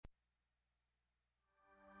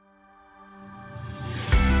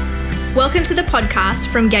Welcome to the podcast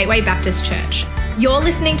from Gateway Baptist Church. You're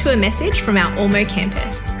listening to a message from our Ormeau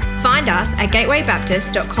campus. Find us at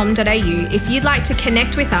gatewaybaptist.com.au if you'd like to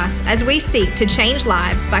connect with us as we seek to change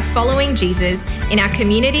lives by following Jesus in our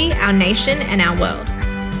community, our nation, and our world.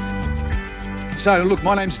 So, look,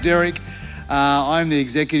 my name's Derek. I'm the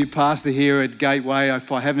executive pastor here at Gateway.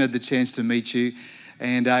 If I haven't had the chance to meet you,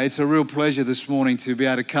 and it's a real pleasure this morning to be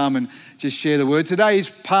able to come and just share the word. Today is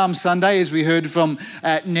Palm Sunday, as we heard from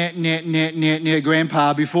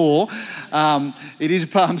Grandpa before. It is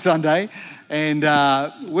Palm Sunday, and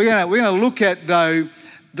we're gonna look at, though,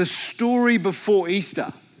 the story before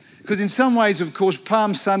Easter, because in some ways, of course,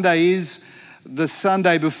 Palm Sunday is the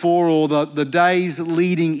Sunday before, or the days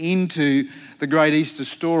leading into the great Easter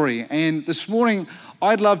story. And this morning,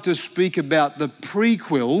 I'd love to speak about the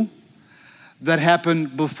prequel that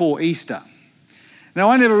happened before Easter.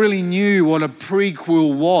 Now, I never really knew what a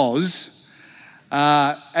prequel was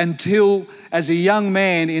until, as a young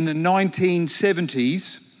man in the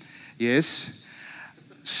 1970s, yes,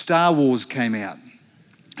 Star Wars came out.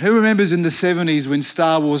 Who remembers in the 70s when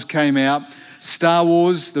Star Wars came out? Star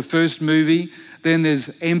Wars, the first movie, then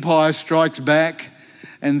there's Empire Strikes Back,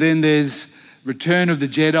 and then there's Return of the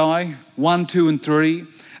Jedi, 1, 2, and 3.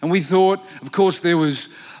 And we thought, of course, there was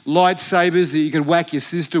lightsabers that you could whack your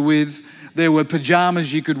sister with. There were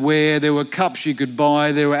pajamas you could wear. There were cups you could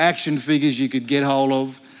buy. There were action figures you could get hold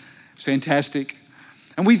of. It's fantastic.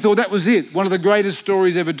 And we thought that was it. One of the greatest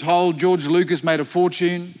stories ever told. George Lucas made a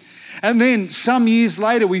fortune. And then some years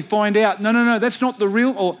later, we find out, no, that's not the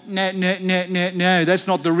real, or no, that's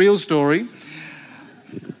not the real story.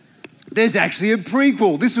 There's actually a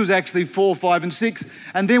prequel. This was actually 4, 5, and 6.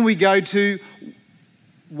 And then we go to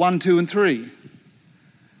 1, 2, and 3.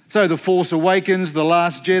 So The Force Awakens, The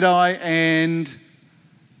Last Jedi, and...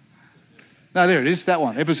 No, there it is, that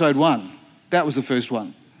one, episode 1. That was the first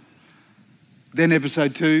one. Then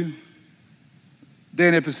episode 2.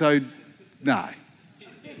 Then episode... No.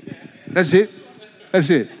 That's it. That's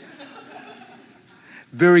it.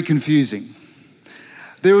 Very confusing.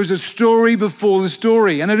 There was a story before the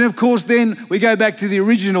story. And then, of course, then we go back to the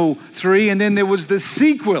original 3, and then there was the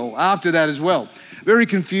sequel after that as well. Very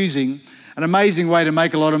confusing. An amazing way to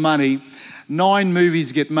make a lot of money. 9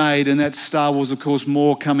 movies get made, and that's Star Wars, of course,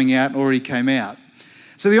 more coming out, already came out.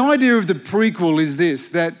 So the idea of the prequel is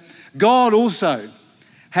this, that God also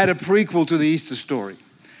had a prequel to the Easter story.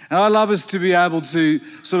 And I'd love us to be able to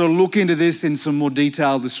sort of look into this in some more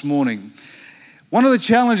detail this morning. One of the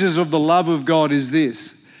challenges of the love of God is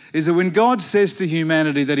this, is that when God says to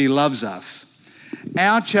humanity that he loves us,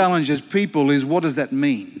 our challenge as people is, what does that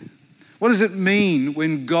mean? What does it mean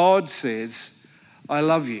when God says, I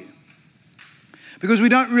love you? Because we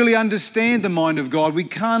don't really understand the mind of God. We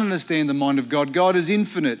can't understand the mind of God. God is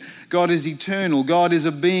infinite. God is eternal. God is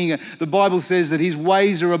a being. The Bible says that his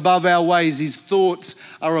ways are above our ways. His thoughts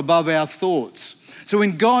are above our thoughts. So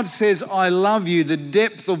when God says, I love you, the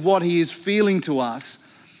depth of what he is feeling to us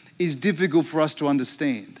is difficult for us to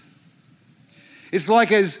understand. It's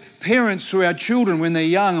like as parents to our children when they're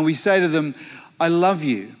young and we say to them, I love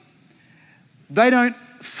you. They don't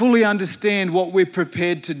fully understand what we're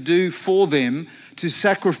prepared to do for them, to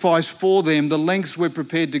sacrifice for them, the lengths we're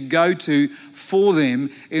prepared to go to for them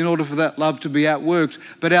in order for that love to be outworked.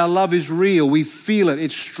 But our love is real. We feel it.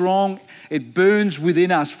 It's strong. It burns within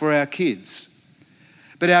us for our kids.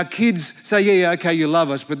 But our kids say, yeah, okay, you love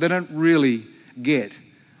us, but they don't really get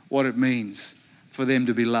what it means for them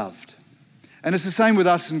to be loved. And it's the same with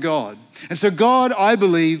us and God. And so God, I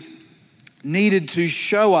believe, needed to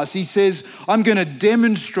show us. He says, I'm going to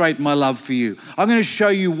demonstrate my love for you. I'm going to show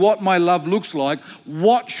you what my love looks like.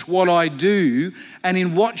 Watch what I do, and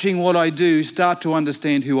in watching what I do, start to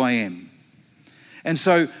understand who I am. And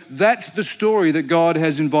so that's the story that God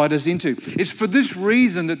has invited us into. It's for this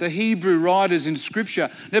reason that the Hebrew writers in Scripture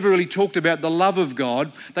never really talked about the love of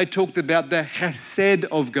God. They talked about the Hesed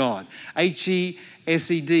of God.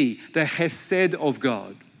 H-E-S-E-D, the Hesed of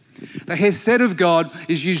God. The Hesed of God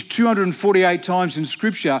is used 248 times in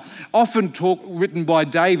Scripture, often written by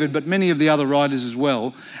David, but many of the other writers as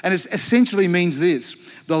well. And it essentially means this,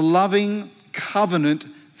 the loving covenant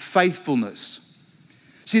faithfulness.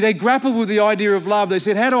 See, they grappled with the idea of love. They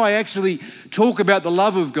said, how do I actually talk about the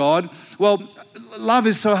love of God? Well, love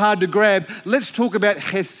is so hard to grab. Let's talk about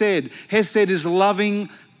Hesed. Hesed is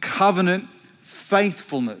loving covenant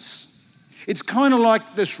faithfulness. It's kind of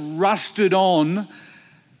like this rusted on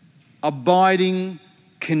abiding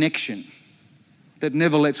connection that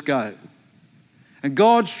never lets go. And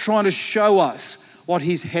God's trying to show us what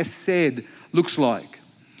his Hesed looks like.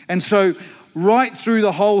 And so right through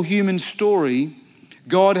the whole human story,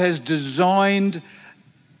 God has designed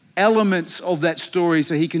elements of that story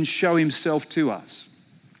so he can show himself to us.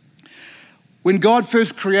 When God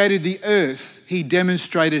first created the earth, he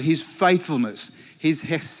demonstrated his faithfulness, his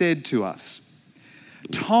hesed to us.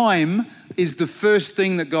 Time is the first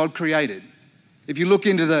thing that God created. If you look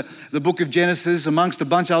into the book of Genesis, amongst a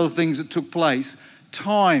bunch of other things that took place,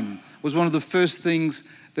 time was one of the first things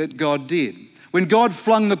that God did. When God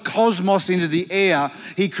flung the cosmos into the air,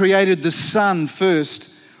 he created the sun first.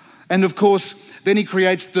 And of course, then he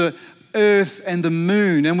creates the earth and the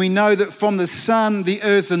moon. And we know that from the sun, the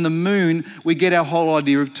earth and the moon, we get our whole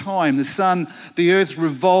idea of time. The earth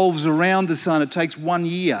revolves around the sun. It takes 1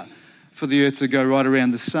 year for the earth to go right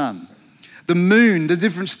around the sun. The moon, the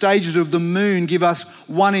different stages of the moon give us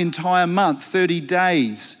one entire month, 30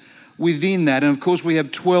 days within that. And of course, we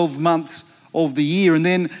have 12 months of the year. And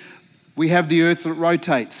then we have the earth that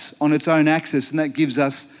rotates on its own axis, and that gives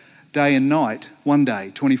us day and night, 1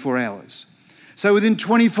 day, 24 hours. So within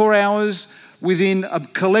 24 hours, within a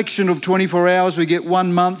collection of 24 hours, we get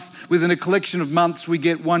 1 month. Within a collection of months, we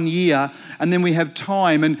get 1 year. And then we have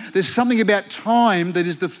time. And there's something about time that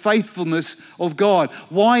is the faithfulness of God.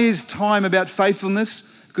 Why is time about faithfulness?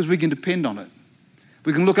 Because we can depend on it.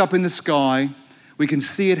 We can look up in the sky, we can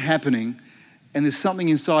see it happening, and there's something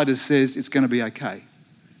inside us says it's going to be okay.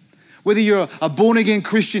 Whether you're a born-again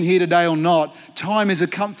Christian here today or not, time is a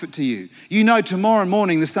comfort to you. You know tomorrow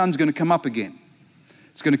morning the sun's going to come up again.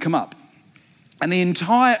 It's going to come up. And the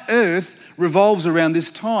entire earth revolves around this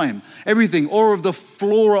time. Everything, all of the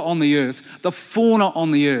flora on the earth, the fauna on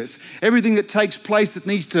the earth, everything that takes place that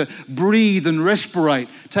needs to breathe and respirate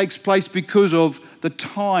takes place because of the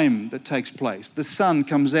time that takes place. The sun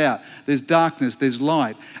comes out, there's darkness, there's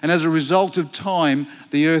light. And as a result of time,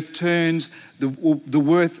 the earth turns,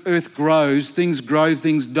 the earth grows, things grow,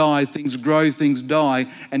 things die, things grow, things die,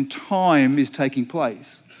 and time is taking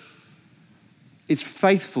place. It's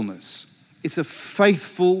faithfulness. It's a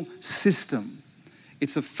faithful system.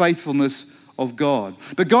 It's a faithfulness of God.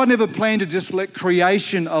 But God never planned to just let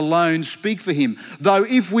creation alone speak for him. Though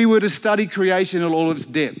if we were to study creation at all its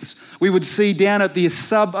depths, we would see down at the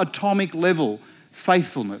subatomic level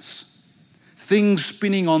faithfulness. Things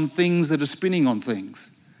spinning on things that are spinning on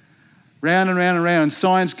things. Round and round and round. And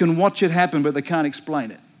science can watch it happen, but they can't explain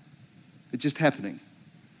it. It's just happening.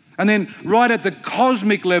 And then right at the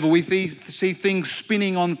cosmic level, we see things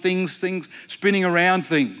spinning on things spinning around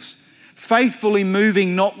things. Faithfully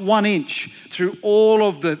moving not 1 inch through all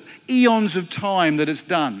of the eons of time that it's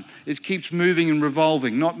done. It keeps moving and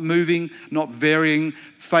revolving, not moving, not varying,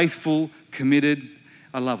 faithful, committed.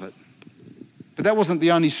 I love it. But that wasn't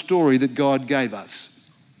the only story that God gave us.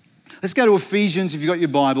 Let's go to Ephesians, if you've got your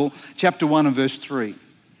Bible, chapter 1 and verse 3.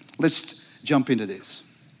 Let's jump into this.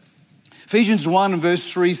 Ephesians 1 and verse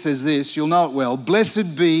 3 says this, you'll know it well.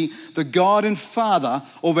 Blessed be the God and Father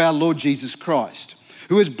of our Lord Jesus Christ,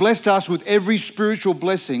 who has blessed us with every spiritual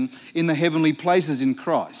blessing in the heavenly places in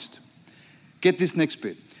Christ. Get this next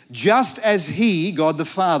bit. Just as he, God the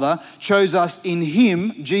Father, chose us in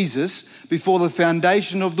him, Jesus, before the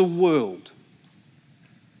foundation of the world.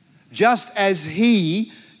 Just as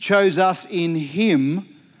he chose us in him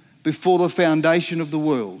before the foundation of the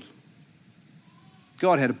world.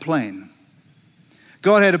 God had a plan.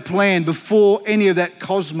 God had a plan before any of that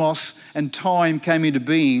cosmos and time came into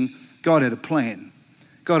being. God had a plan.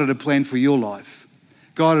 God had a plan for your life.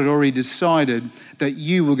 God had already decided that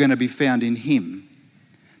you were going to be found in him.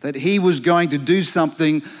 That he was going to do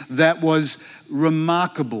something that was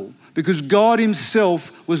remarkable because God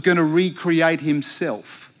himself was going to recreate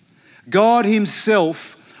himself. God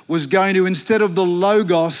himself was going to, instead of the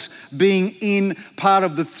Logos being in part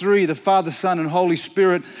of the three, the Father, Son, and Holy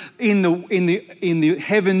Spirit in the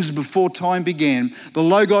heavens before time began, the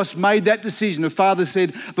Logos made that decision. The Father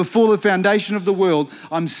said, before the foundation of the world,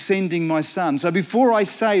 I'm sending my Son. So before I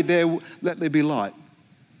say let there be light,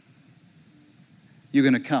 you're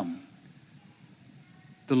going to come.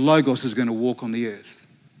 The Logos is going to walk on the earth.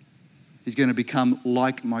 He's going to become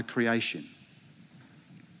like my creation.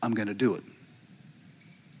 I'm going to do it.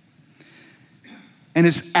 And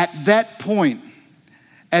it's at that point,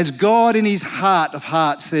 as God in his heart of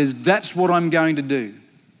hearts says, that's what I'm going to do.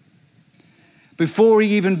 Before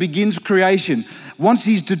he even begins creation, once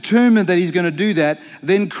he's determined that he's going to do that,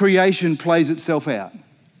 then creation plays itself out.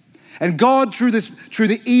 And God, through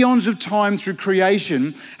the eons of time, through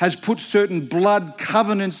creation, has put certain blood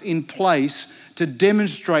covenants in place to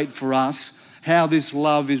demonstrate for us how this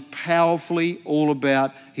love is powerfully all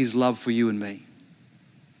about his love for you and me.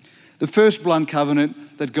 The first blood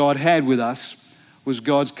covenant that God had with us was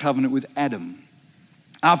God's covenant with Adam.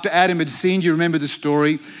 After Adam had sinned, you remember the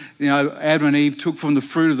story, Adam and Eve took from the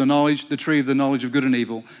fruit of the tree of the knowledge of good and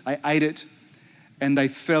evil. They ate it and they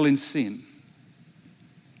fell in sin.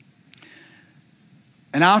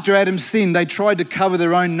 And after Adam's sin, they tried to cover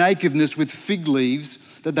their own nakedness with fig leaves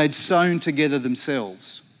that they'd sewn together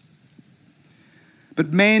themselves.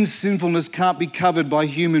 But man's sinfulness can't be covered by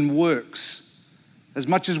human works. As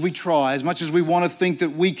much as we try, as much as we want to think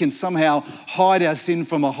that we can somehow hide our sin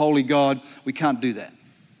from a holy God, we can't do that.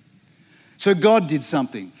 So God did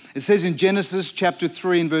something. It says in Genesis chapter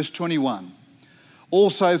 3 and verse 21,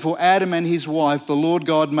 also for Adam and his wife, the Lord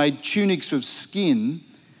God made tunics of skin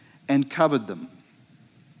and covered them.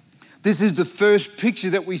 This is the first picture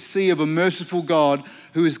that we see of a merciful God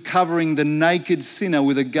who is covering the naked sinner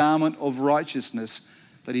with a garment of righteousness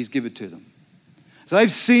that he's given to them. So they've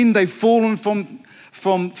sinned, they've fallen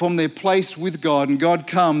from their place with God, and God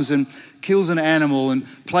comes and kills an animal and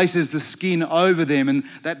places the skin over them, and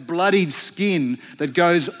that bloodied skin that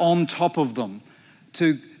goes on top of them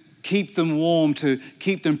to keep them warm, to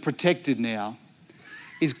keep them protected now,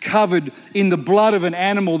 is covered in the blood of an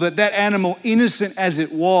animal, that animal, innocent as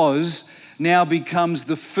it was, now becomes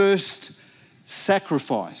the first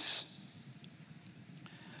sacrifice.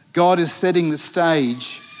 God is setting the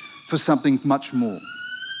stage for something much more.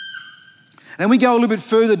 Then we go a little bit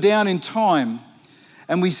further down in time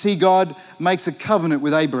and we see God makes a covenant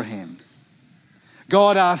with Abraham.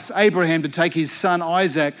 God asks Abraham to take his son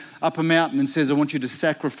Isaac up a mountain and says, I want you to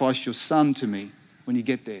sacrifice your son to me when you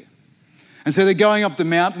get there. And so they're going up the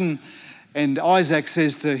mountain and Isaac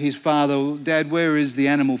says to his father, Dad, where is the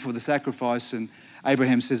animal for the sacrifice? And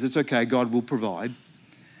Abraham says, it's okay, God will provide.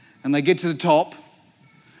 And they get to the top.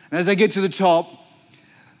 And as they get to the top,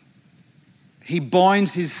 he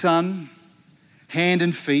binds his son, hand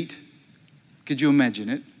and feet. Could you imagine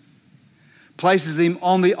it? Places him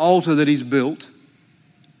on the altar that he's built.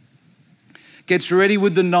 Gets ready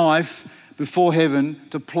with the knife before heaven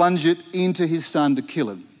to plunge it into his son to kill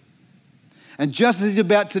him. And just as he's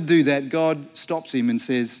about to do that, God stops him and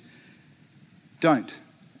says, don't.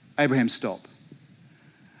 Abraham, stop.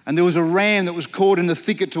 And there was a ram that was caught in the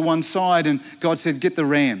thicket to one side, and God said, get the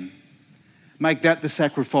ram. Make that the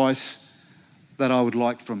sacrifice that I would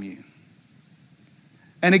like from you.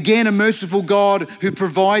 And again, a merciful God who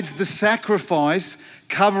provides the sacrifice,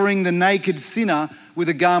 covering the naked sinner with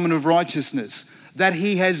a garment of righteousness that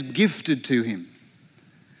he has gifted to him.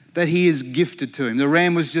 That he is gifted to him. The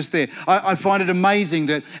ram was just there. I find it amazing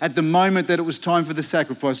that at the moment that it was time for the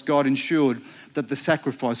sacrifice, God ensured that the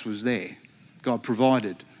sacrifice was there. God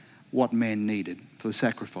provided what man needed for the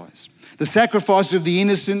sacrifice. The sacrifice of the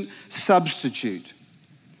innocent substitute.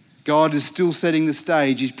 God is still setting the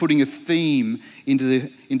stage. He's putting a theme into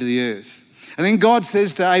the earth. And then God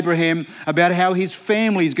says to Abraham about how his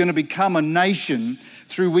family is going to become a nation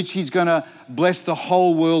through which he's going to bless the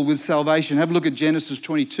whole world with salvation. Have a look at Genesis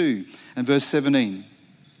 22 and verse 17.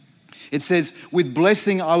 It says, with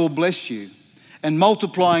blessing I will bless you, and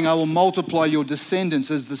multiplying I will multiply your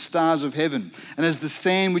descendants as the stars of heaven, and as the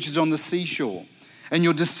sand which is on the seashore. And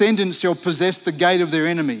your descendants shall possess the gate of their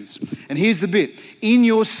enemies. And here's the bit. In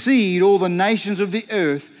your seed all the nations of the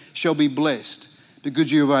earth shall be blessed,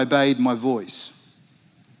 because you have obeyed my voice.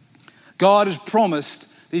 God has promised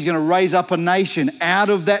that he's going to raise up a nation out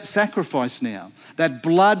of that sacrifice now. That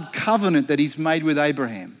blood covenant that he's made with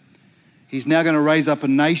Abraham. He's now going to raise up a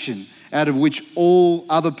nation out of which all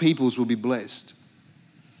other peoples will be blessed.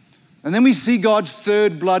 And then we see God's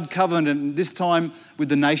third blood covenant, this time with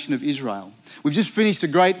the nation of Israel. We've just finished a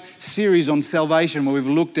great series on salvation where we've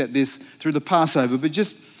looked at this through the Passover, but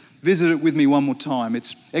just visit it with me one more time.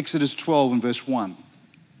 It's Exodus 12 and verse 1.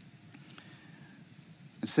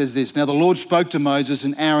 It says this, now the Lord spoke to Moses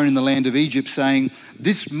and Aaron in the land of Egypt, saying,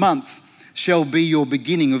 this month shall be your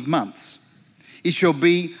beginning of months. It shall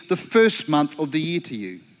be the first month of the year to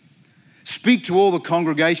you. Speak to all the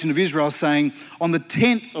congregation of Israel, saying, on the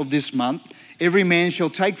 10th of this month, every man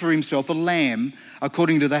shall take for himself a lamb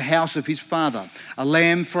according to the house of his father, a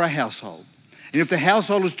lamb for a household. And if the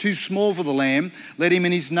household is too small for the lamb, let him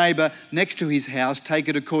and his neighbour next to his house take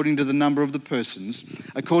it according to the number of the persons.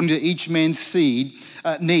 According to each man's need,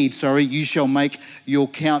 you shall make your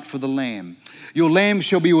count for the lamb. Your lamb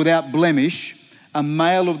shall be without blemish, a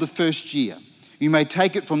male of the first year. You may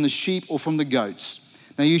take it from the sheep or from the goats.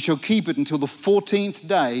 Now you shall keep it until the 14th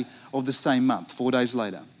day of the same month, 4 days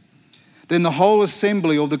later. Then the whole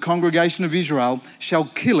assembly of the congregation of Israel shall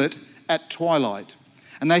kill it at twilight.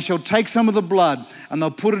 And they shall take some of the blood and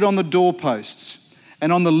they'll put it on the doorposts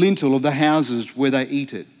and on the lintel of the houses where they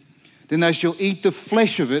eat it. Then they shall eat the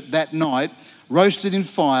flesh of it that night, roasted in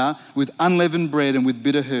fire with unleavened bread and with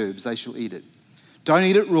bitter herbs. They shall eat it. Don't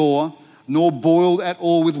eat it raw, nor boiled at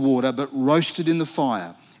all with water, but roasted in the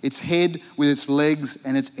fire, its head with its legs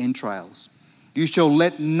and its entrails. You shall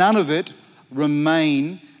let none of it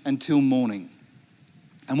remain until morning.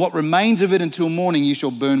 And what remains of it until morning you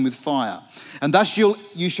shall burn with fire. And thus you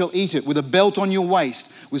shall eat it with a belt on your waist,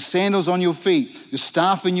 with sandals on your feet, your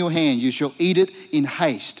staff in your hand. You shall eat it in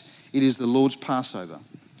haste. It is the Lord's Passover.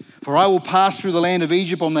 For I will pass through the land of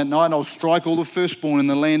Egypt on that night, and I'll strike all the firstborn in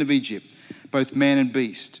the land of Egypt, both man and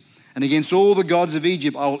beast. And against all the gods of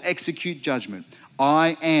Egypt I will execute judgment.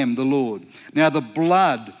 I am the Lord. Now the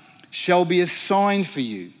blood shall be a sign for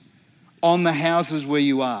you on the houses where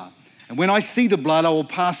you are. And when I see the blood, I will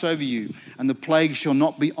pass over you, and the plague shall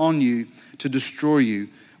not be on you to destroy you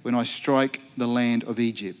when I strike the land of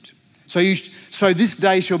Egypt. So this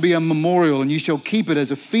day shall be a memorial, and you shall keep it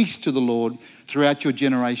as a feast to the Lord throughout your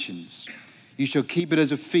generations. You shall keep it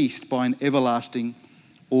as a feast by an everlasting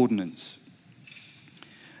ordinance.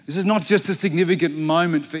 This is not just a significant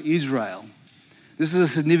moment for Israel. This is a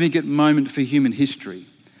significant moment for human history.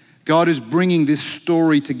 God is bringing this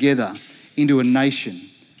story together into a nation,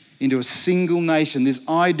 into a single nation. This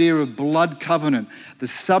idea of blood covenant, the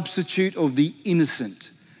substitute of the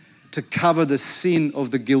innocent to cover the sin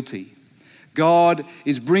of the guilty. God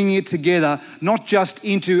is bringing it together, not just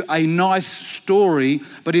into a nice story,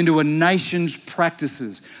 but into a nation's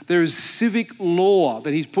practices. There is civic law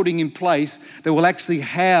that he's putting in place that will actually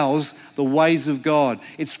house the ways of God.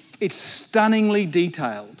 It's stunningly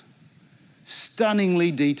detailed,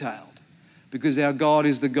 because our God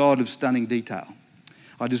is the God of stunning detail.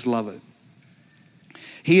 I just love it.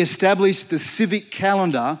 He established the civic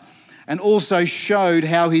calendar and also showed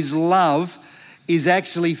how his love is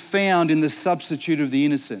actually found in the substitute of the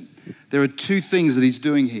innocent. There are two things that he's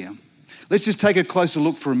doing here. Let's just take a closer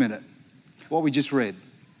look for a minute, what we just read.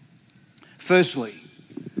 Firstly,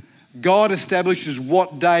 God establishes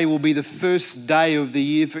what day will be the first day of the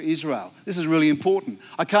year for Israel. This is really important.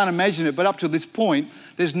 I can't imagine it, but up to this point,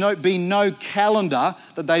 there's been no calendar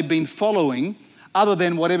that they've been following other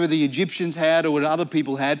than whatever the Egyptians had or what other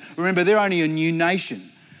people had. Remember, they're only a new nation.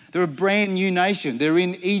 They're a brand new nation. They're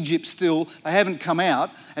in Egypt still. They haven't come out.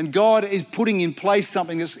 And God is putting in place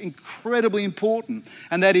something that's incredibly important.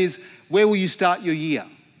 And that is, where will you start your year?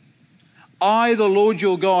 I, the Lord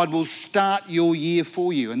your God, will start your year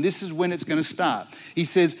for you. And this is when it's going to start. He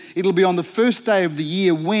says, it'll be on the first day of the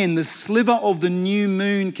year when the sliver of the new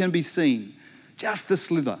moon can be seen. Just the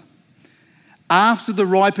sliver. After the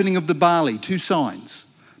ripening of the barley, two signs.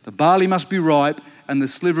 The barley must be ripe and the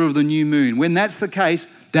sliver of the new moon. When that's the case,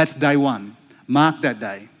 that's day one. Mark that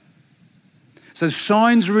day. So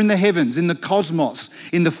signs are in the heavens, in the cosmos,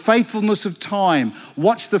 in the faithfulness of time.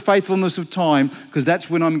 Watch the faithfulness of time, because that's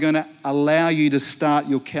when I'm going to allow you to start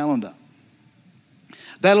your calendar.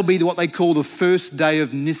 That'll be what they call the first day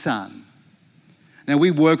of Nisan. Now,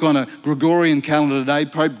 we work on a Gregorian calendar today.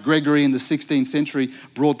 Pope Gregory in the 16th century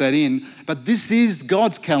brought that in. But this is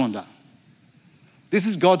God's calendar. This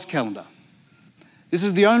is God's calendar. This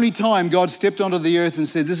is the only time God stepped onto the earth and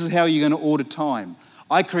said, this is how you're going to order time.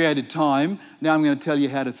 I created time. Now I'm going to tell you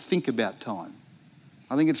how to think about time.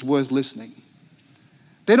 I think it's worth listening.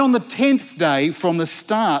 Then on the 10th day from the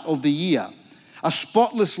start of the year, a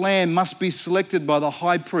spotless lamb must be selected by the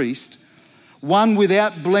high priest, one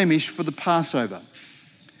without blemish for the Passover.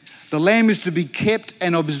 The lamb is to be kept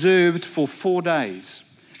and observed for 4 days.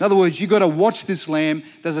 In other words, you've got to watch this lamb.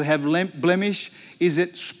 Does it have blemish? Is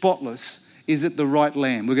it spotless? Is it the right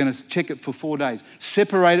lamb? We're going to check it for 4 days.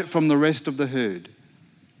 Separate it from the rest of the herd.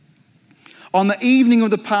 On the evening of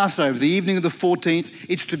the Passover, the evening of the 14th,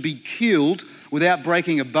 it's to be killed without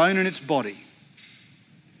breaking a bone in its body.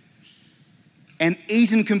 And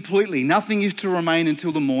eaten completely. Nothing is to remain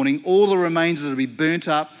until the morning. All the remains are to be burnt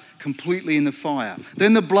up completely in the fire.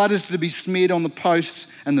 Then the blood is to be smeared on the posts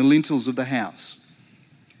and the lintels of the house.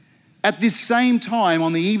 At this same time,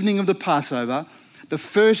 on the evening of the Passover, the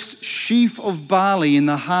first sheaf of barley in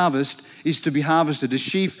the harvest is to be harvested. A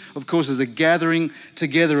sheaf, of course, is a gathering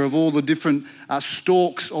together of all the different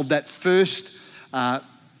stalks of that first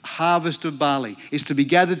harvest of barley. It's to be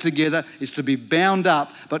gathered together, it's to be bound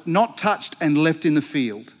up, but not touched and left in the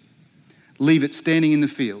field. Leave it standing in the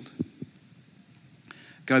field.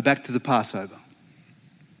 Go back to the Passover.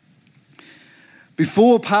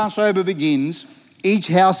 Before Passover begins, each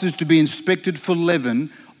house is to be inspected for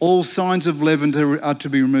leaven. All signs of leaven are to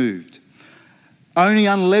be removed. Only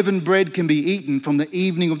unleavened bread can be eaten from the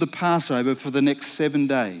evening of the Passover for the next 7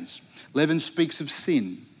 days. Leaven speaks of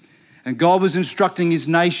sin. And God was instructing his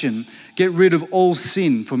nation, get rid of all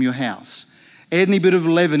sin from your house. Any bit of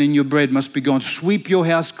leaven in your bread must be gone. Sweep your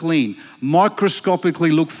house clean.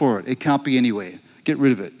 Microscopically look for it. It can't be anywhere. Get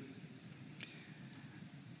rid of it.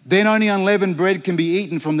 Then only unleavened bread can be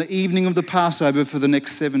eaten from the evening of the Passover for the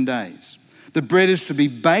next 7 days. The bread is to be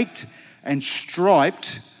baked and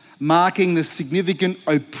striped, marking the significant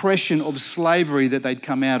oppression of slavery that they'd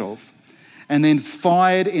come out of, and then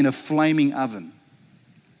fired in a flaming oven.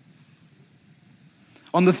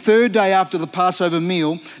 On the 3rd day after the Passover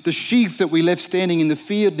meal, the sheaf that we left standing in the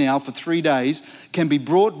field now for 3 days can be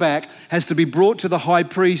brought back, has to be brought to the high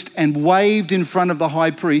priest and waved in front of the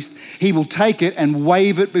high priest. He will take it and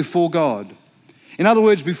wave it before God. In other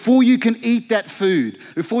words, before you can eat that food,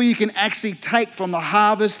 before you can actually take from the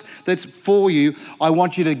harvest that's for you, I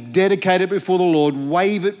want you to dedicate it before the Lord,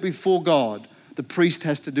 wave it before God. The priest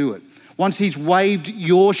has to do it. Once he's waved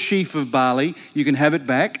your sheaf of barley, you can have it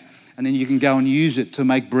back. And then you can go and use it to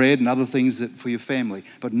make bread and other things for your family.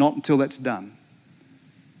 But not until that's done,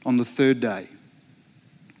 on the 3rd day.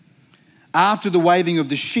 After the waving of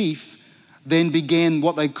the sheaf, then began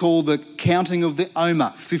what they call the counting of the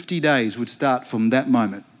Omer. 50 days would start from that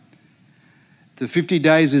moment. The 50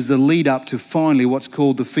 days is the lead up to finally what's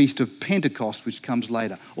called the Feast of Pentecost, which comes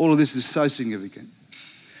later. All of this is so significant.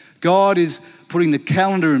 God is putting the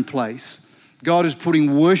calendar in place. God is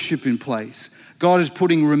putting worship in place. God is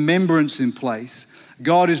putting remembrance in place.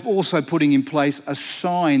 God is also putting in place a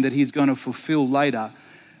sign that he's going to fulfill later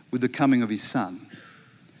with the coming of his Son.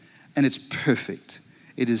 And it's perfect.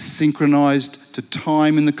 It is synchronized to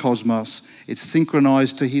time in the cosmos. It's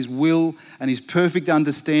synchronized to his will and his perfect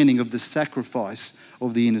understanding of the sacrifice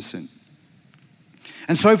of the innocent.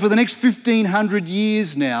 And so for the next 1,500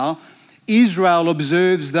 years now, Israel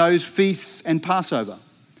observes those feasts and Passover.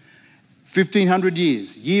 1,500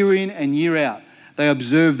 years, year in and year out. They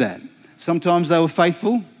observed that. Sometimes they were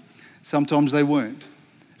faithful, sometimes they weren't.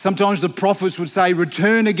 Sometimes the prophets would say,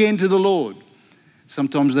 return again to the Lord.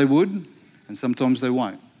 Sometimes they would, and sometimes they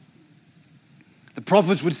won't. The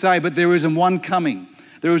prophets would say, but there is one coming.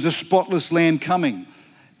 There is a spotless lamb coming.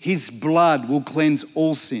 His blood will cleanse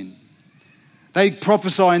all sin. They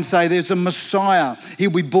prophesy and say there's a Messiah. He'll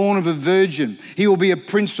be born of a virgin. He will be a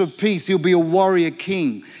Prince of Peace. He'll be a warrior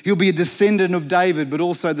king. He'll be a descendant of David, but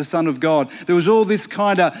also the Son of God. There was all this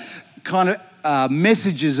kind of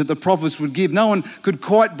messages that the prophets would give. No one could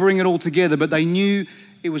quite bring it all together, but they knew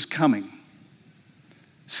it was coming.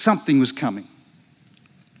 Something was coming.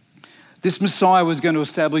 This Messiah was going to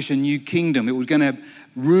establish a new kingdom. It was going to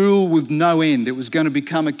rule with no end. It was going to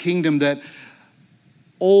become a kingdom that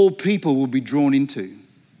all people will be drawn into.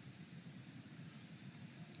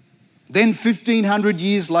 Then 1,500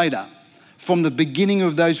 years later, from the beginning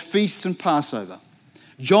of those feasts and Passover,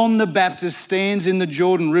 John the Baptist stands in the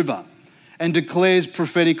Jordan River and declares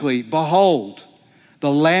prophetically, behold,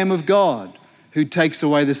 the Lamb of God who takes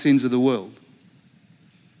away the sins of the world.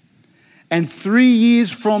 And 3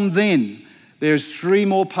 years from then, there's 3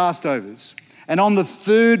 more Passovers. And on the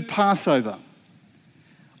 3rd Passover,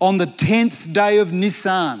 on the 10th day of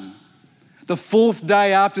Nisan, the 4th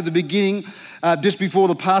day after the beginning, just before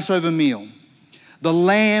the Passover meal, the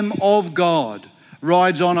Lamb of God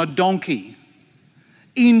rides on a donkey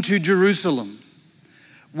into Jerusalem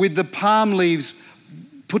with the palm leaves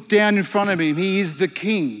put down in front of him. He is the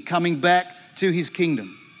king coming back to his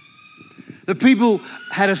kingdom. The people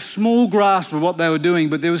had a small grasp of what they were doing,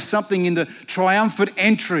 but there was something in the triumphant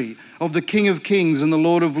entry of the King of Kings and the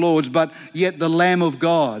Lord of Lords, but yet the Lamb of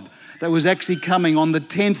God that was actually coming on the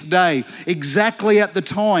 10th day, exactly at the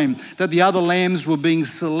time that the other lambs were being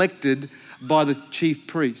selected by the chief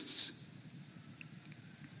priests.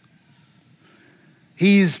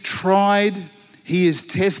 He is tried, he is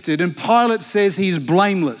tested, and Pilate says he is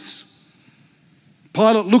blameless.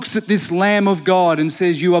 Pilate looks at this Lamb of God and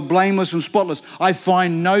says, you are blameless and spotless. I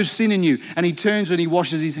find no sin in you. And he turns and he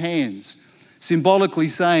washes his hands, symbolically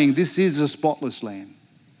saying, this is a spotless lamb.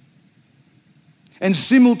 And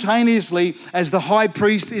simultaneously, as the high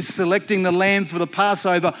priest is selecting the lamb for the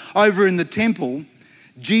Passover over in the temple,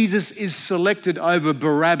 Jesus is selected over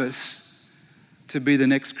Barabbas to be the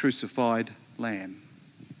next crucified lamb.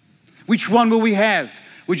 Which one will we have?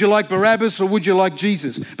 Would you like Barabbas or would you like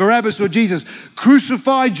Jesus? Barabbas or Jesus?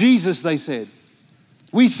 Crucify Jesus, they said.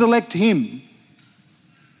 We select him.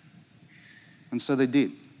 And so they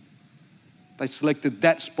did. They selected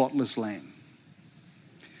that spotless lamb.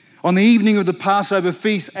 On the evening of the Passover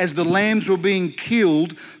feast, as the lambs were being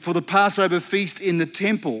killed for the Passover feast in the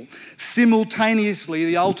temple, simultaneously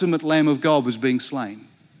the ultimate Lamb of God was being slain.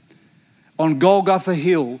 On Golgotha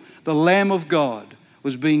Hill, the Lamb of God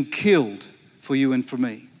was being killed for you and for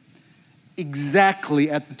me,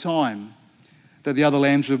 exactly at the time that the other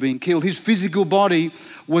lambs were being killed. His physical body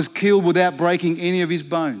was killed without breaking any of his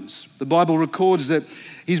bones. The Bible records that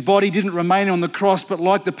His body didn't remain on the cross, but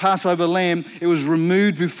like the Passover lamb, it was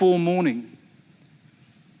removed before morning,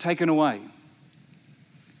 taken away.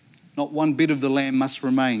 Not one bit of the lamb must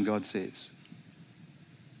remain, God says.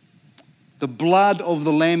 The blood of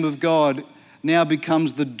the Lamb of God now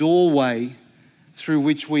becomes the doorway through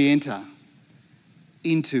which we enter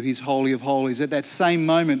into his Holy of Holies. At that same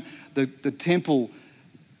moment, the temple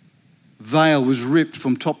veil was ripped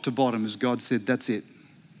from top to bottom as God said, that's it.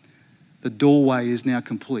 The doorway is now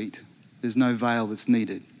complete. There's no veil that's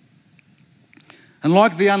needed. And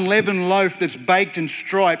like the unleavened loaf that's baked and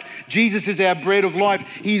striped, Jesus is our bread of life.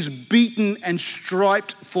 He's beaten and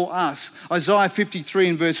striped for us. Isaiah 53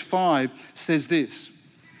 and verse 5 says this,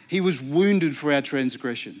 he was wounded for our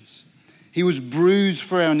transgressions. He was bruised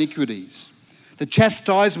for our iniquities. The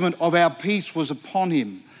chastisement of our peace was upon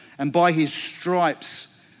him, and by his stripes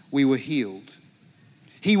we were healed.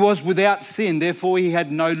 He was without sin, therefore he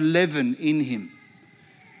had no leaven in him.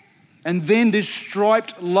 And then this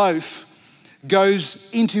striped loaf goes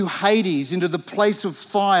into Hades, into the place of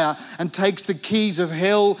fire, and takes the keys of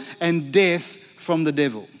hell and death from the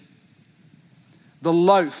devil. The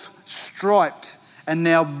loaf striped and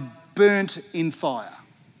now burnt in fire.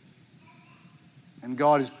 And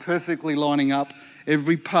God is perfectly lining up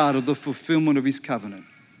every part of the fulfillment of his covenant.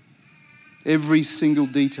 Every single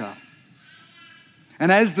detail.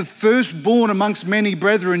 And as the firstborn amongst many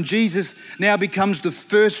brethren, Jesus now becomes the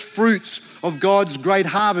first fruits of God's great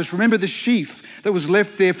harvest. Remember the sheaf that was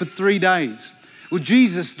left there for 3 days? Well,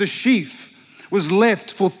 Jesus, the sheaf, was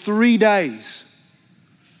left for 3 days.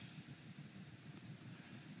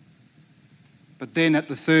 But then at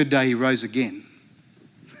the third day, he rose again.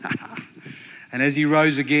 And as he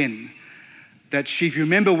rose again, that sheaf, you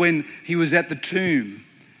remember when he was at the tomb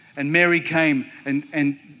and Mary came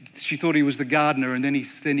and she thought he was the gardener, and then he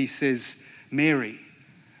says, Mary.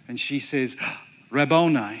 And she says,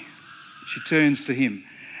 Rabboni. She turns to him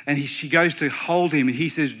and she goes to hold him and he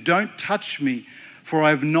says, don't touch me, for I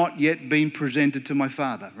have not yet been presented to my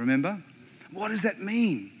Father. Remember? What does that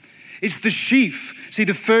mean? It's the sheaf. See,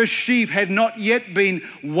 the first sheaf had not yet been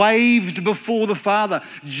waved before the Father.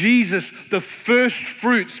 Jesus, the first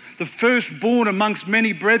fruits, the firstborn amongst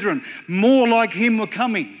many brethren, more like him were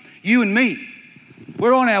coming. You and me.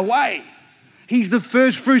 We're on our way. He's the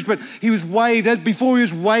first fruits, but he was waved. Before he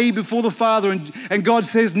was waved before the Father, and God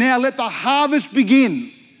says, now let the harvest begin.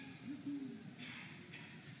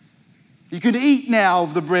 You can eat now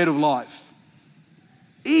of the bread of life.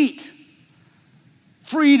 Eat.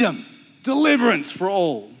 Freedom. Deliverance for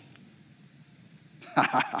all.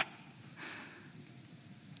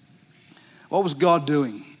 What was God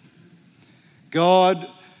doing? God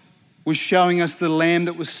was showing us the lamb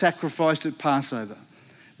that was sacrificed at Passover,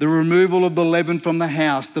 the removal of the leaven from the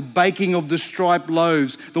house, the baking of the striped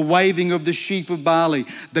loaves, the waving of the sheaf of barley,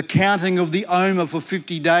 the counting of the omer for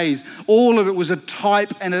 50 days. All of it was a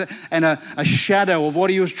type and a shadow of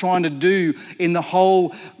what he was trying to do in the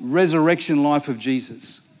whole resurrection life of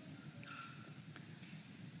Jesus.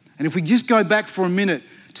 And if we just go back for a minute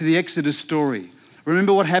to the Exodus story,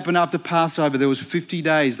 remember what happened after Passover? There was 50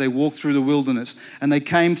 days they walked through the wilderness and they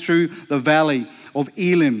came through the valley of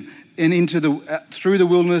Elim and through the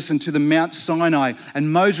wilderness and to the Mount Sinai.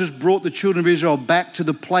 And Moses brought the children of Israel back to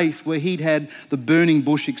the place where he'd had the burning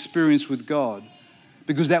bush experience with God,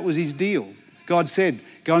 because that was his deal. God said,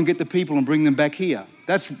 go and get the people and bring them back here.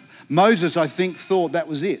 Moses, I think, thought that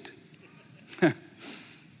was it.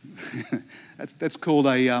 That's called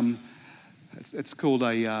a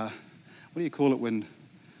what do you call it when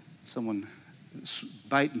someone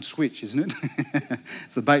bait and switch, isn't it?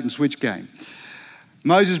 It's the bait and switch game.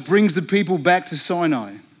 Moses brings the people back to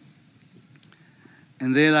Sinai,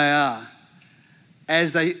 and there they are.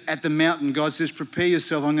 As they at the mountain, God says, prepare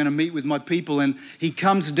yourself, I'm going to meet with my people. And he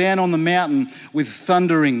comes down on the mountain with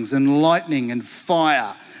thunderings and lightning and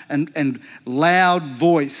fire and loud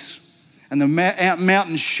voice, and the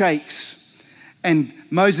mountain shakes. And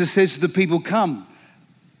Moses says to the people, come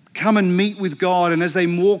and meet with God. And as they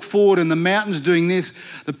walk forward and the mountain's doing this,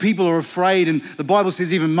 the people are afraid. And the Bible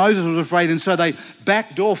says even Moses was afraid. And so they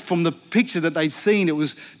backed off from the picture that they'd seen. It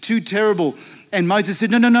was too terrible. And Moses said,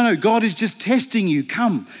 no, God is just testing you.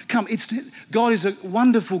 Come. God is a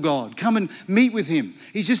wonderful God. Come and meet with him.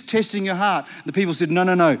 He's just testing your heart. The people said,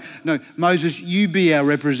 no, Moses, you be our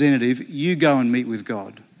representative. You go and meet with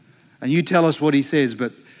God. And you tell us what he says,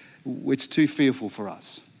 but it's too fearful for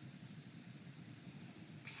us.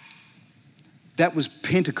 That was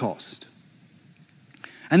Pentecost.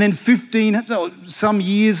 And then some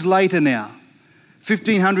years later now,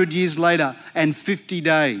 1,500 years later and 50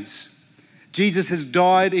 days, Jesus has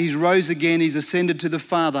died, he's rose again, he's ascended to the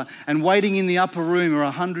Father, and waiting in the upper room are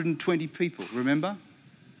 120 people, remember?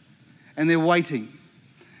 And they're waiting,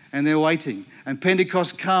 and they're waiting. And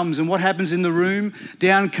Pentecost comes, and what happens in the room?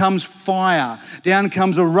 Down comes fire, down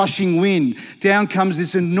comes a rushing wind, down comes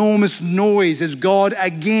this enormous noise as God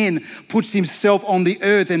again puts himself on the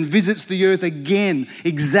earth and visits the earth again,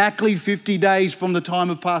 exactly 50 days from the time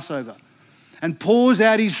of Passover, and pours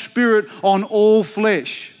out his Spirit on all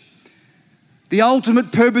flesh. The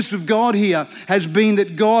ultimate purpose of God here has been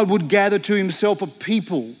that God would gather to himself a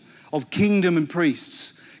people of kingdom and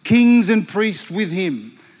priests, kings and priests with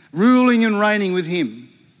him, ruling and reigning with him.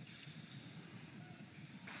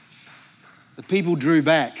 The people drew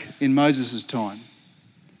back in Moses' time,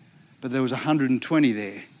 but there was 120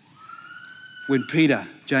 there when Peter,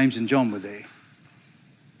 James and John were there.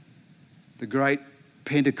 The great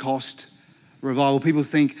Pentecost revival. People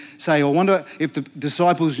say, I wonder if the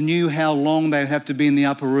disciples knew how long they would have to be in the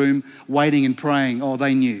upper room waiting and praying. Oh,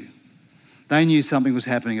 they knew. They knew something was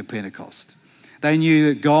happening at Pentecost. They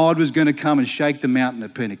knew that God was going to come and shake the mountain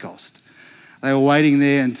at Pentecost. They were waiting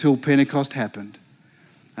there until Pentecost happened,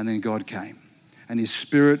 and then God came, and his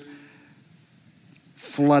Spirit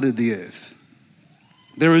flooded the earth.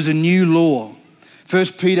 There is a new law. 1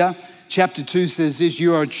 Peter chapter 2 says this: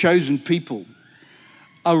 you are a chosen people,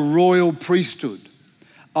 a royal priesthood,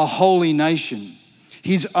 a holy nation,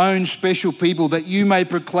 his own special people, that you may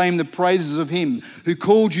proclaim the praises of him who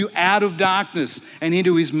called you out of darkness and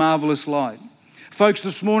into his marvelous light. Folks,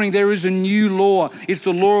 this morning there is a new law. It's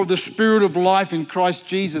the law of the Spirit of life in Christ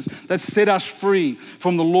Jesus that set us free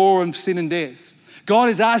from the law of sin and death. God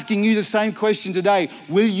is asking you the same question today.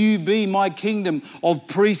 Will you be my kingdom of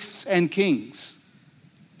priests and kings?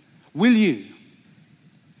 Will you?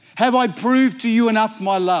 Have I proved to you enough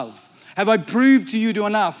my love? Have I proved to you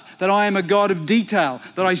enough that I am a God of detail,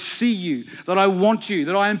 that I see you, that I want you,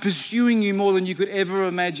 that I am pursuing you more than you could ever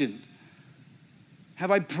imagine?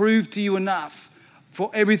 Have I proved to you enough for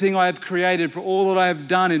everything I have created, for all that I have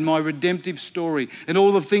done in my redemptive story, and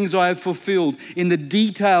all the things I have fulfilled, in the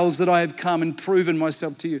details that I have come and proven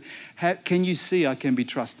myself to you? Can you see I can be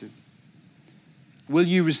trusted? Will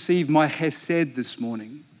you receive my chesed this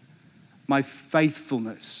morning, my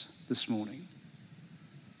faithfulness this morning?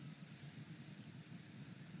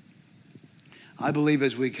 I believe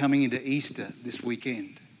as we're coming into Easter this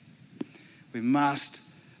weekend, we must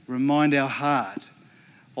remind our heart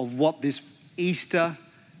of what this Easter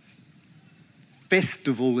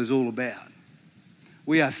festival is all about.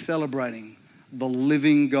 We are celebrating the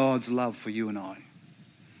living God's love for you and I.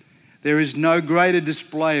 There is no greater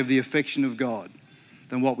display of the affection of God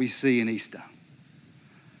than what we see in Easter.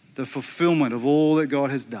 The fulfillment of all that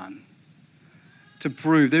God has done to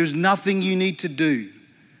prove there's nothing you need to do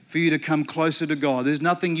for you to come closer to God. There's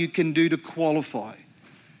nothing you can do to qualify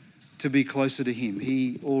to be closer to him.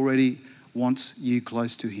 He already wants you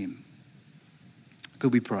close to him.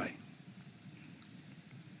 Could we pray?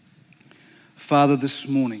 Father, this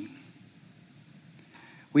morning,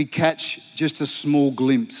 we catch just a small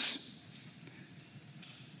glimpse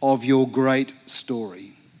of your great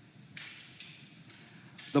story.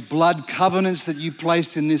 The blood covenants that you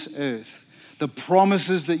placed in this earth, the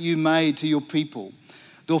promises that you made to your people,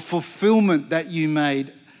 the fulfillment that you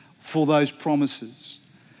made for those promises.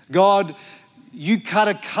 God, you cut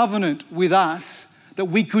a covenant with us that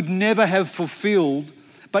we could never have fulfilled,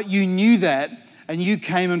 but you knew that and you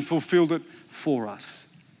came and fulfilled it for us.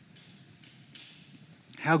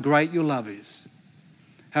 How great your love is,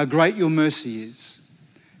 how great your mercy is,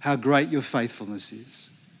 how great your faithfulness is.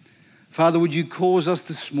 Father, would you cause us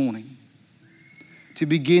this morning to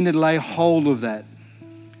begin to lay hold of that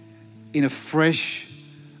in a fresh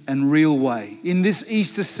and real way. In this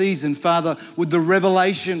Easter season, Father, would the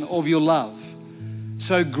revelation of your love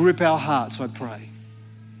so grip our hearts, I pray.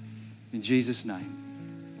 In Jesus' name,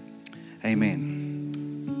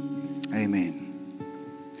 amen. Amen.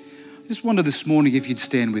 I just wonder this morning if you'd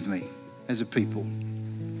stand with me as a people.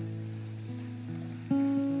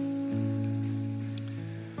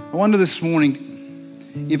 I wonder this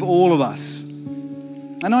morning if all of us,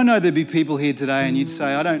 and I know there'd be people here today and you'd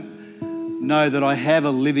say, I don't know that I have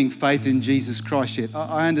a living faith in Jesus Christ yet.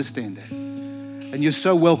 I understand that. And you're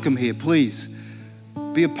so welcome here. Please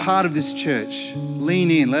be a part of this church.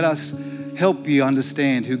 Lean in. Let us help you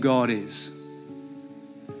understand who God is.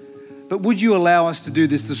 But would you allow us to do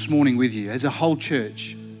this morning with you as a whole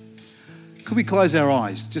church? Could we close our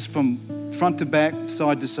eyes just from front to back,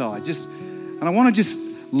 side to side? And I want to just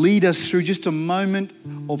lead us through just a moment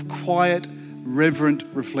of quiet, reverent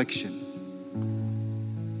reflection.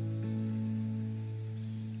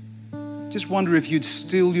 Just wonder if you'd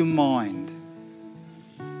still your mind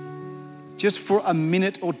just for a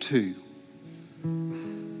minute or two,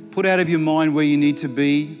 put out of your mind where you need to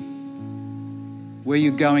be, where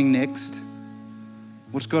you're going next,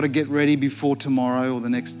 what's got to get ready before tomorrow or the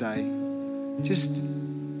next day. Just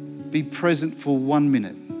be present for 1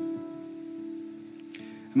 minute.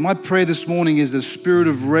 And my prayer this morning is the spirit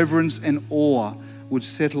of reverence and awe would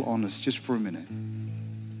settle on us just for a minute.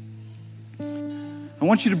 I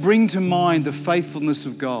want you to bring to mind the faithfulness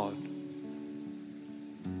of God.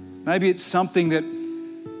 Maybe it's something that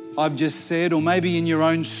I've just said, or maybe in your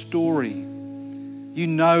own story, you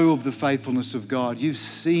know of the faithfulness of God. You've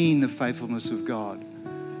seen the faithfulness of God.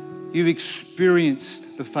 You've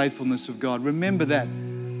experienced the faithfulness of God. Remember that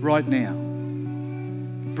right now.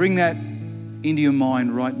 Bring that into your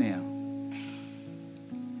mind right now.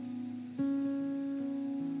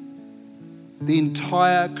 The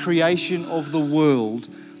entire creation of the world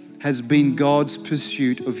has been God's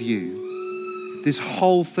pursuit of you. This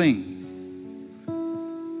whole thing.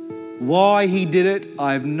 Why he did it,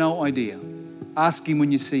 I have no idea. Ask him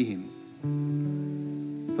when you see him.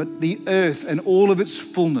 But the earth and all of its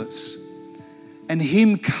fullness, and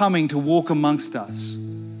him coming to walk amongst us,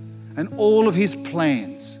 and all of his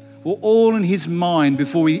plans were all in his mind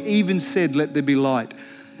before he even said, let there be light.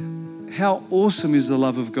 How awesome is the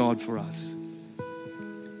love of God for us.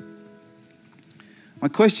 My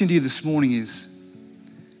question to you this morning is,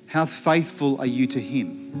 how faithful are you to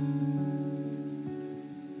him?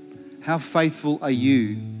 How faithful are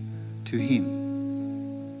you to him?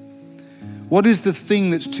 What is the thing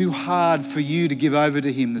that's too hard for you to give over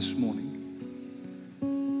to him this morning?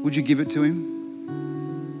 Would you give it to him?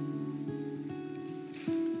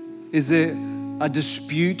 Is there a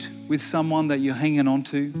dispute with someone that you're hanging on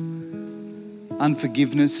to?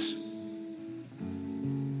 Unforgiveness?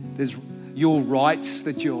 There's your rights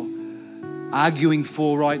that you're arguing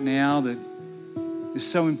for right now that is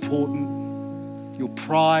so important. Your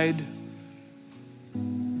pride.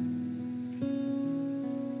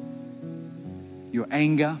 Your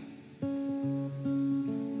anger.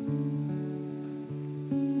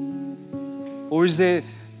 Or is there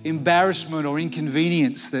embarrassment or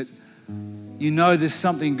inconvenience that you know there's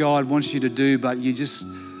something God wants you to do, but you just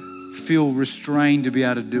feel restrained to be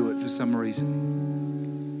able to do it for some reason?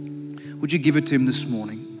 Would you give it to him this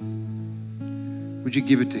morning? Would you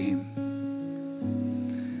give it to him?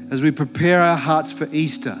 As we prepare our hearts for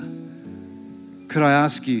Easter, could I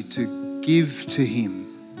ask you to give to him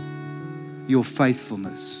your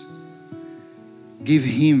faithfulness? Give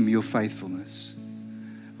him your faithfulness.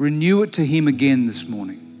 Renew it to him again this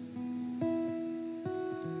morning.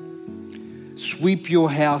 Sweep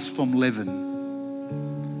your house from leaven.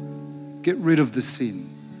 Get rid of the sin.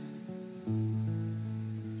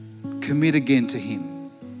 Commit again to him.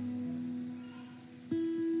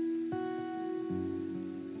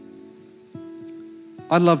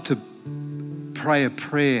 I'd love to pray a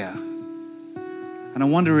prayer, and I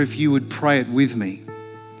wonder if you would pray it with me,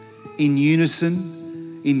 in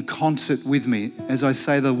unison, in concert with me, as I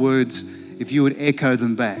say the words, if you would echo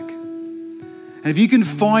them back. And if you can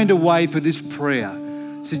find a way for this prayer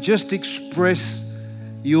to just express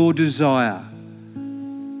your desire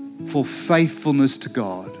for faithfulness to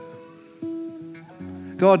God.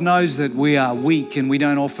 God knows that we are weak and we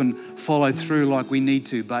don't often follow through like we need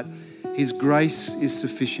to, but his grace is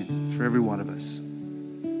sufficient for every one of us.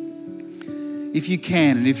 If you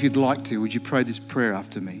can, and if you'd like to, would you pray this prayer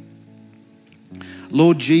after me?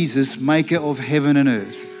 Lord Jesus, maker of heaven and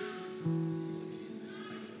earth,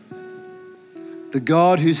 the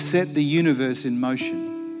God who set the universe in motion,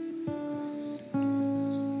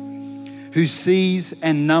 who sees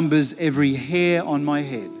and numbers every hair on my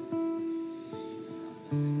head.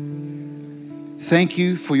 Thank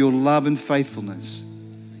you for your love and faithfulness.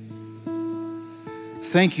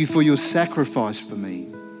 Thank you for your sacrifice for me.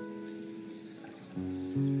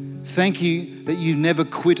 Thank you that you never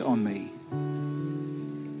quit on me.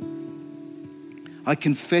 I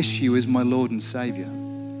confess you as my Lord and Savior.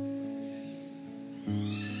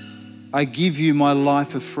 I give you my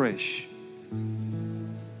life afresh.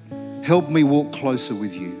 Help me walk closer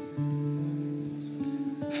with you.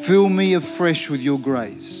 Fill me afresh with your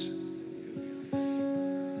grace.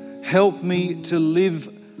 Help me to live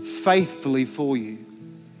faithfully for you.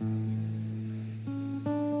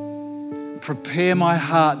 Prepare my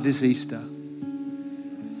heart this Easter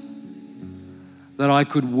that I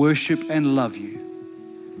could worship and love you.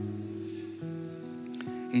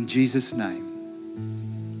 In Jesus'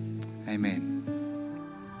 name, amen.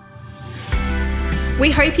 We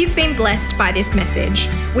hope you've been blessed by this message.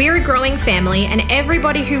 We are a growing family and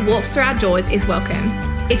everybody who walks through our doors is welcome.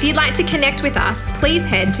 If you'd like to connect with us, please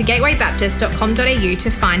head to gatewaybaptist.com.au to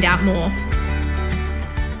find out more.